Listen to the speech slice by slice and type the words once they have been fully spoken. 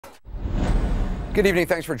Good evening.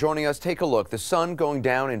 Thanks for joining us. Take a look. The sun going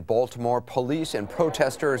down in Baltimore. Police and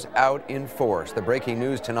protesters out in force. The breaking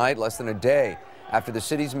news tonight, less than a day after the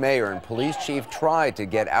city's mayor and police chief tried to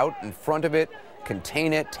get out in front of it,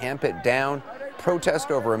 contain it, tamp it down.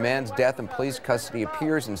 Protest over a man's death in police custody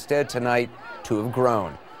appears instead tonight to have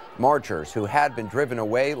grown. Marchers who had been driven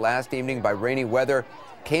away last evening by rainy weather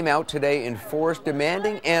came out today in force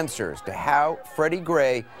demanding answers to how Freddie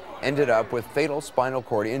Gray ended up with fatal spinal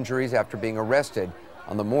cord injuries after being arrested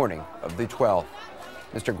on the morning of the 12th.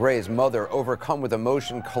 Mr. Gray's mother, overcome with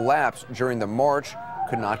emotion, collapsed during the march,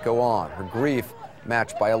 could not go on. Her grief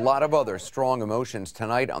matched by a lot of other strong emotions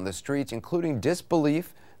tonight on the streets, including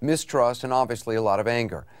disbelief, mistrust, and obviously a lot of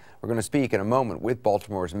anger. We're going to speak in a moment with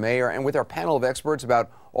Baltimore's mayor and with our panel of experts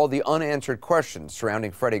about all the unanswered questions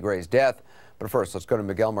surrounding Freddie Gray's death. But first, let's go to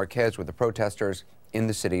Miguel Marquez with the protesters in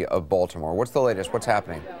the city of Baltimore. What's the latest? What's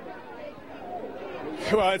happening?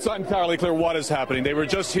 Well, it's not entirely clear what is happening. They were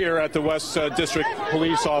just here at the West District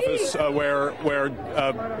Police Office where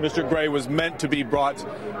Mr. Gray was meant to be brought.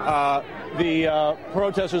 The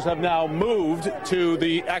protesters have now moved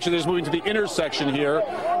to actually they're moving to the intersection here,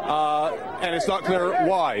 and it's not clear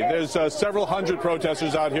why. There's several hundred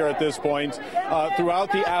protesters out here at this point.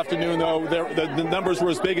 Throughout the afternoon, though, the numbers were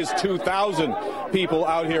as big as 2,000 people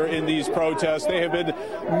out here in these protests. They have been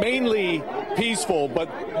mainly peaceful, but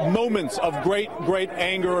moments of great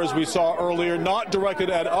anger, as we saw earlier, not directed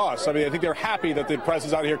at us. I mean, I think they're happy that the press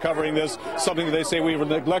is out here covering this, something that they say we've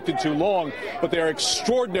neglected too long, but they're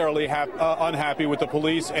extraordinarily unhappy with the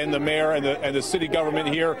police and the mayor and the city government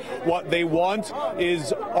here. What they want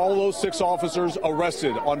is all those 6 officers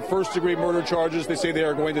arrested on first-degree murder charges. They say they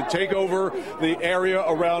are going to take over the area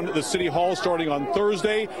around the city hall starting on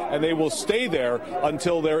Thursday, and they will stay there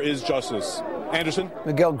until there is justice. Anderson?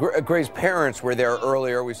 Miguel, Gray's parents were there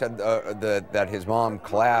earlier. We said that his mom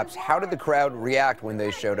collapsed. How did the crowd react when they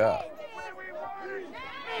showed up?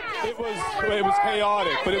 It was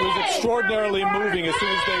chaotic, but it was extraordinarily moving as soon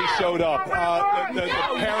as they showed up. The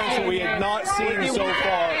parents who we had not seen so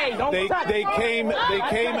far, they came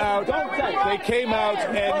out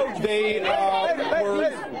and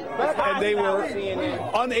they were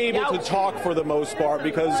unable to talk for the most part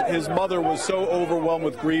because his mother was so overwhelmed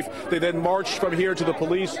with grief. They then marched from here to the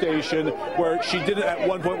police station where she didn't at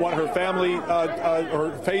one point want her family,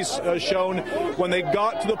 her face shown. When they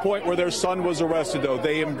got to the point where their son was arrested, though,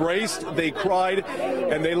 they embraced, they cried,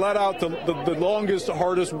 and they let out the longest,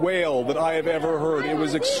 hardest wail that I have ever heard. It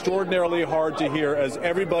was extraordinarily hard to hear as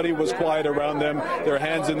everybody was quiet around them, their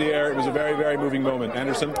hands in the air. It was a very, very moving moment.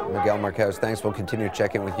 Anderson? Miguel Marquez, thanks. We'll continue to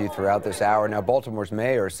check in with you throughout this hour. Now, Baltimore's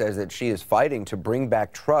mayor says that she is fighting to bring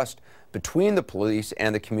back trust between the police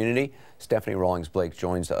and the community. Stephanie Rawlings-Blake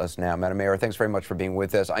joins us now. Madam Mayor, thanks very much for being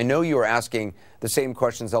with us. I know you are asking the same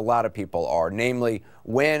questions a lot of people are, namely,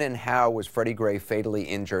 when and how was Freddie Gray fatally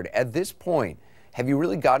injured? At this point, have you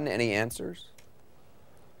really gotten any answers?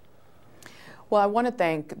 Well, I want to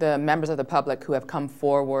thank the members of the public who have come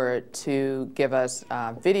forward to give us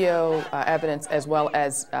video evidence as well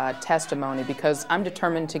as testimony, because I'm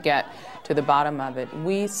determined to get to the bottom of it.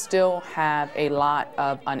 We still have a lot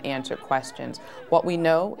of unanswered questions. What we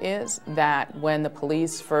know is that when the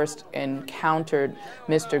police first encountered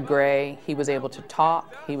Mr. Gray, he was able to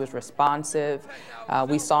talk, he was responsive.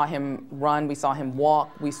 We saw him run, we saw him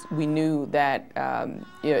walk. We knew that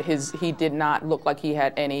he did not look like he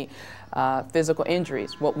had any physical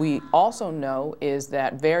injuries. What we also know is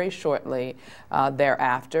that very shortly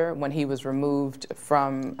thereafter, when he was removed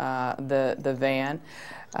from the van,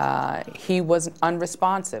 he was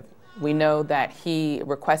unresponsive. We know that he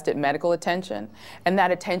requested medical attention, and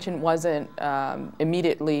that attention wasn't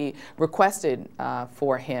immediately requested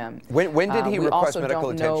for him. When did he request medical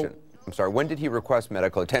attention? I'm sorry, when did he request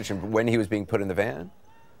medical attention? When he was being put in the van?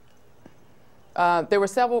 There were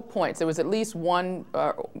several points. There was at least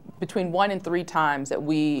between 1 and 3 times that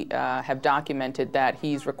we have documented that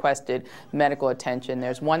he's requested medical attention.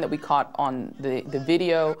 There's one that we caught on the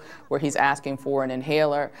video where he's asking for an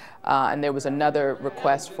inhaler, and there was another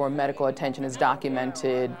request for medical attention as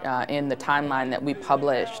documented in the timeline that we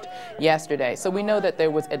published yesterday. So we know that there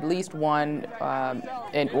was at least one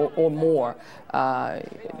or more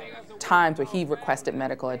times where he requested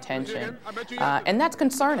medical attention, and that's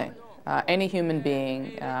concerning. Any human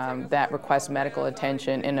being that requests medical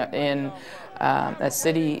attention in a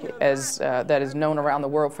city as that is known around the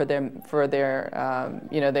world for their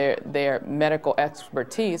you know, their medical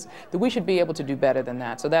expertise, that we should be able to do better than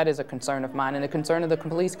that. So that is a concern of mine, and a concern of the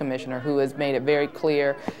police commissioner, who has made it very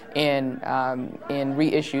clear in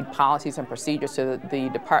reissued policies and procedures to the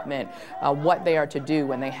department what they are to do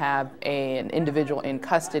when they have an individual in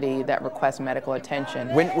custody that requests medical attention.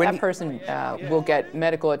 That person will get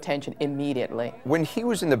medical attention immediately. When he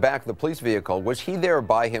was in the back of the police vehicle, was he there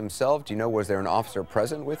by himself? Do you know, was there an officer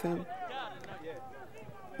present with him?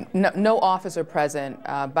 No officer present.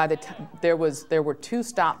 There were 2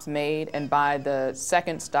 stops made, and by the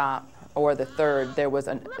second stop or the third, there was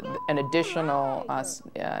an additional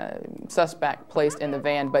suspect placed in the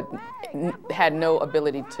van, but had no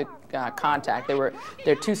ability to contact. There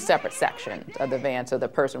are 2 separate sections of the van, so the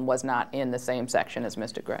person was not in the same section as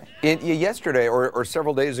Mr. Gray. Yesterday, or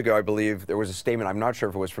several days ago, I believe, there was a statement, I'm not sure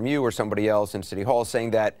if it was from you or somebody else in City Hall,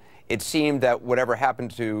 saying that it seemed that whatever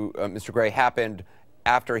happened to Mr. Gray happened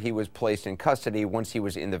after he was placed in custody, once he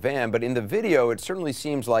was in the van. But in the video, it certainly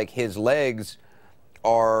seems like his legs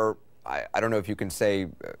are, I don't know if you can say,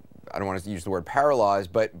 I don't want to use the word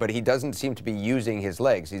paralyzed, but he doesn't seem to be using his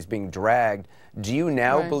legs. He's being dragged. Do you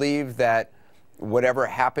now believe that whatever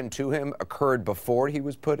happened to him occurred before he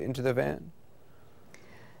was put into the van?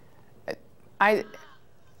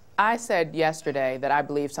 I said yesterday that I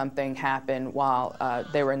believe something happened while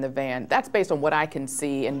they were in the van. That's based on what I can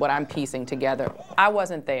see and what I'm piecing together. I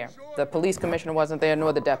wasn't there. The police commissioner wasn't there,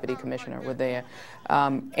 nor the deputy commissioner were there.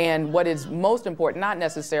 And what is most important, not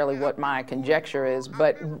necessarily what my conjecture is,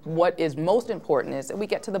 but what is most important is that we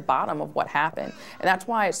get to the bottom of what happened. And that's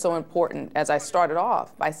why it's so important, as I started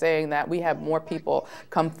off by saying that we have more people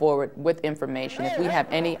come forward with information. If we have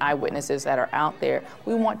any eyewitnesses that are out there,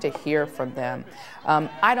 we want to hear from them.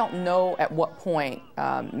 I don't know at what point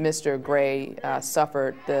Mr. Gray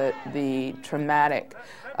suffered the traumatic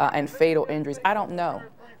and fatal injuries. I don't know,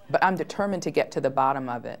 but I'm determined to get to the bottom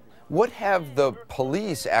of it. What have the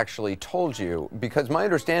police actually told you? Because my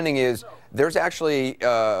understanding is there's actually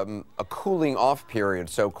a cooling off period,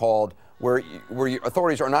 so-called, where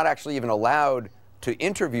authorities are not actually even allowed to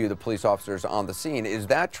interview the police officers on the scene. Is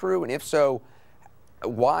that true? And if so,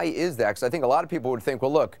 why is that? Because I think a lot of people would think,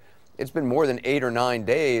 well, look, it's been more than 8 or 9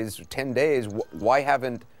 days, 10 days. Why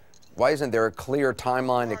isn't there a clear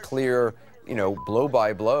timeline, a clear, blow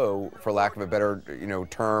by blow, for lack of a better,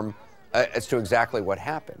 term, as to exactly what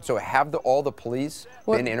happened? So have all the police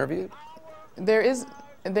been interviewed? There is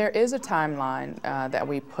a timeline that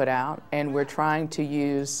we put out, and we're trying to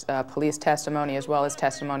use police testimony as well as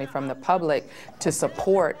testimony from the public to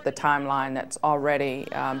support the timeline that's already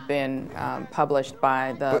been published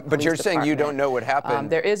by the But you're saying you don't know what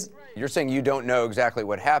happened. You're saying you don't know exactly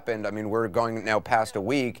what happened. I mean, we're going now past a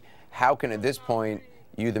week. How can, at this point,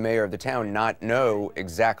 you, the mayor of the town, not know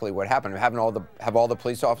exactly what happened? Have all the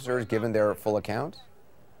police officers given their full accounts?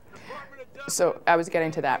 So I was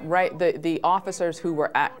getting to that, right? The officers who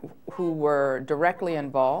were directly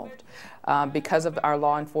involved, because of our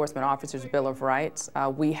law enforcement officers' Bill of Rights,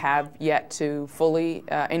 we have yet to fully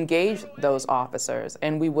engage those officers,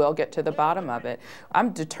 and we will get to the bottom of it.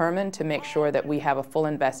 I'm determined to make sure that we have a full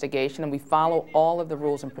investigation and we follow all of the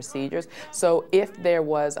rules and procedures. So if there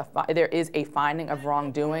is a finding of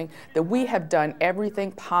wrongdoing, that we have done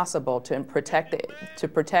everything possible to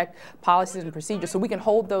protect policies and procedures so we can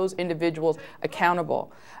hold those individuals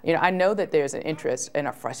accountable. I know that there's an interest and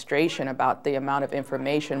a frustration about the amount of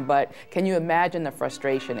information, but can you imagine the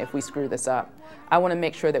frustration if we screw this up? I want to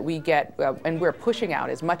make sure that we get, and we're pushing out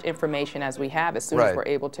as much information as we have as soon as we're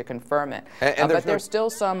able to confirm it. But there's still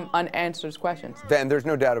some unanswered questions. And there's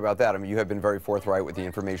no doubt about that. I mean, you have been very forthright with the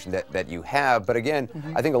information that you have. But again,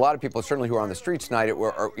 I think a lot of people, certainly who are on the streets tonight,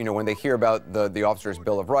 when they hear about the officers'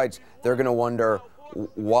 Bill of Rights, they're going to wonder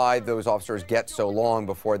why those officers get so long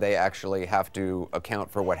before they actually have to account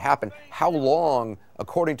for what happened. How long,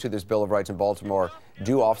 according to this Bill of Rights in Baltimore,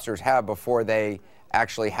 do officers have before they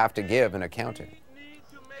actually have to give an accounting?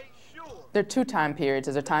 There are 2 time periods.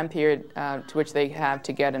 There's a time period to which they have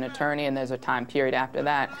to get an attorney, and there's a time period after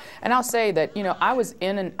that. And I'll say that, I was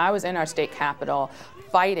in our state capitol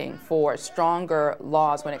fighting for stronger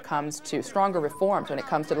laws when it comes to stronger reforms when it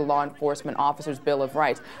comes to the law enforcement officers' Bill of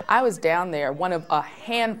Rights. I was down there, one of a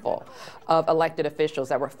handful of elected officials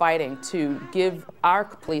that were fighting to give our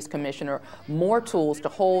police commissioner more tools to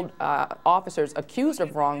hold officers accused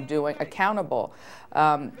of wrongdoing accountable.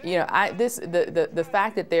 The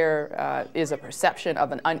fact that there is a perception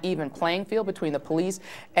of an uneven playing field between the police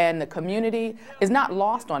and the community is not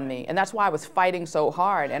lost on me, and that's why I was fighting so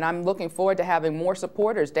hard. And I'm looking forward to having more support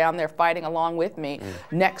reporters down there fighting along with me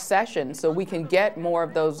next session so we can get more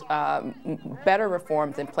of those better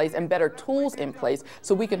reforms in place and better tools in place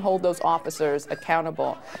so we can hold those officers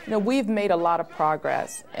accountable. You know, we've made a lot of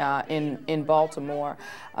progress in Baltimore.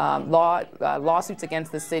 Lawsuits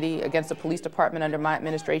against the city, against the police department under my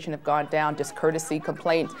administration have gone down. Discourtesy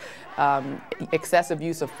complaints, excessive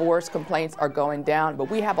use of force complaints are going down, but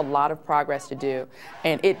we have a lot of progress to do,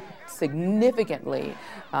 and it significantly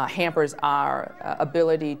hampers our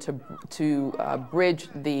ability to bridge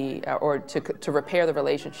the or to repair the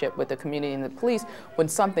relationship with the community and the police when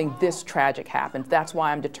something this tragic happens. That's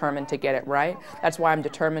why I'm determined to get it right. That's why I'm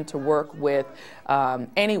determined to work with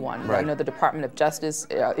anyone. Right. You know, the Department of Justice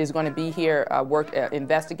is going to be here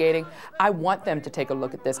investigating. I want them to take a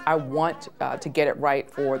look at this. I want to get it right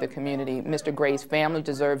for the community. Mr. Gray's family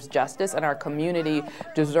deserves justice, and our community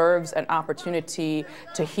deserves an opportunity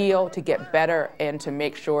to heal, to get better, and to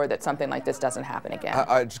make sure that something like this doesn't happen again.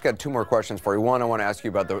 I just got two more questions for you. One, I want to ask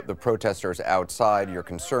you about the protesters outside, your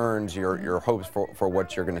concerns, your hopes for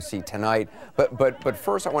what you're going to see tonight. But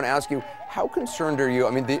first, I want to ask you, how concerned are you?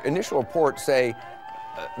 I mean, the initial reports say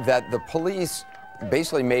that the police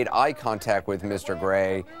basically made eye contact with Mr.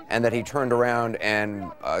 Gray and that he turned around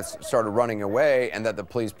and started running away, and that the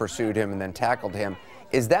police pursued him and then tackled him.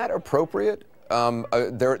 Is that appropriate?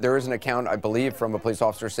 There is an account, I believe, from a police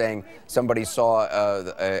officer saying somebody saw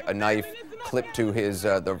a knife clipped to his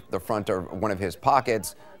the front of one of his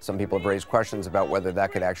pockets. Some people have raised questions about whether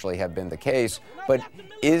that could actually have been the case. But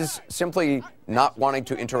is simply not wanting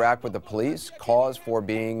to interact with the police cause for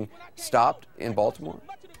being stopped in Baltimore?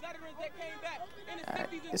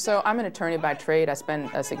 So I'm an attorney by trade. I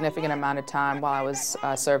spent a significant amount of time while I was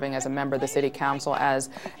serving as a member of the City Council as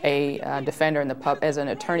a defender as an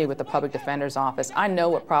attorney with the Public Defender's Office. I know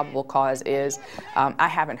what probable cause is. I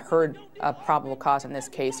haven't heard a probable cause in this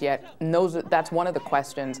case yet. And that's one of the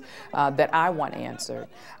questions that I want answered.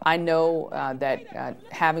 I know that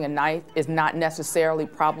having a knife is not necessarily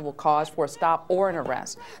probable cause for a stop or an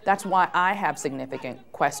arrest. That's why I have significant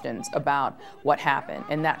questions about what happened,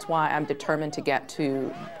 and that's why I'm determined to get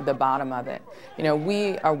to the bottom of it. You know,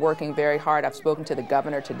 we are working very hard. I've spoken to the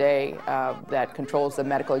governor today that controls the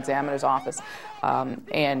medical examiner's office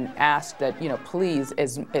and asked that, you know, please,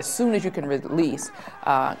 as soon as you can release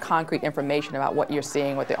concrete information about what you're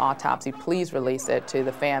seeing with the autopsy, please release it to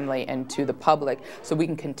the family and to the public so we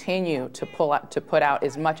can continue to put out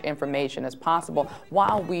as much information as possible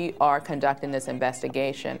while we are conducting this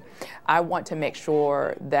investigation. I want to make sure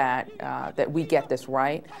that that we get this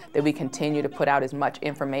right, that we continue to put out as much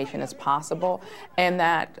information as possible, and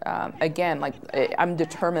that again, I'm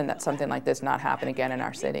determined that something like this not happen again in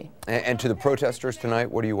our city. And to the protesters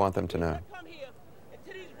tonight, what do you want them to know?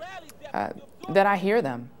 That I hear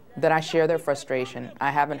them, that I share their frustration.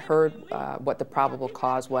 I haven't heard what the probable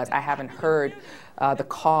cause was. I haven't heard the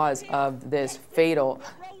cause of this fatal,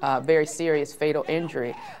 very serious fatal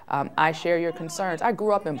injury. I share your concerns. I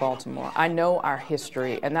grew up in Baltimore. I know our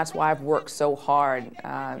history, and that's why I've worked so hard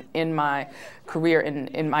in my career,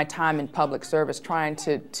 in my time in public service, trying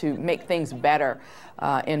to make things better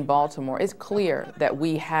in Baltimore. It's clear that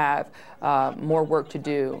we have more work to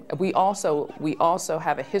do. We also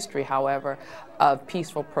have a history, however, of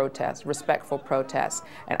peaceful protests, respectful protests,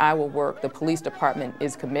 and I will work. The police department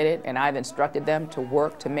is committed, and I've instructed them to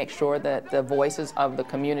work to make sure that the voices of the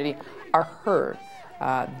community are heard.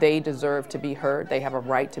 They deserve to be heard. They have a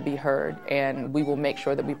right to be heard, and we will make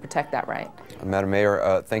sure that we protect that right. Madam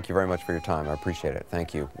Mayor, thank you very much for your time. I appreciate it.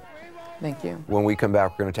 Thank you. Thank you. When we come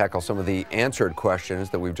back, we're going to tackle some of the answered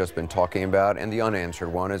questions that we've just been talking about and the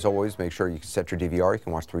unanswered one. As always, make sure you can set your DVR. You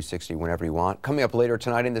can watch 360 whenever you want. Coming up later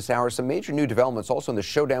tonight in this hour, some major new developments also in the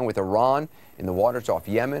showdown with Iran in the waters off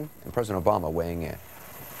Yemen, and President Obama weighing in.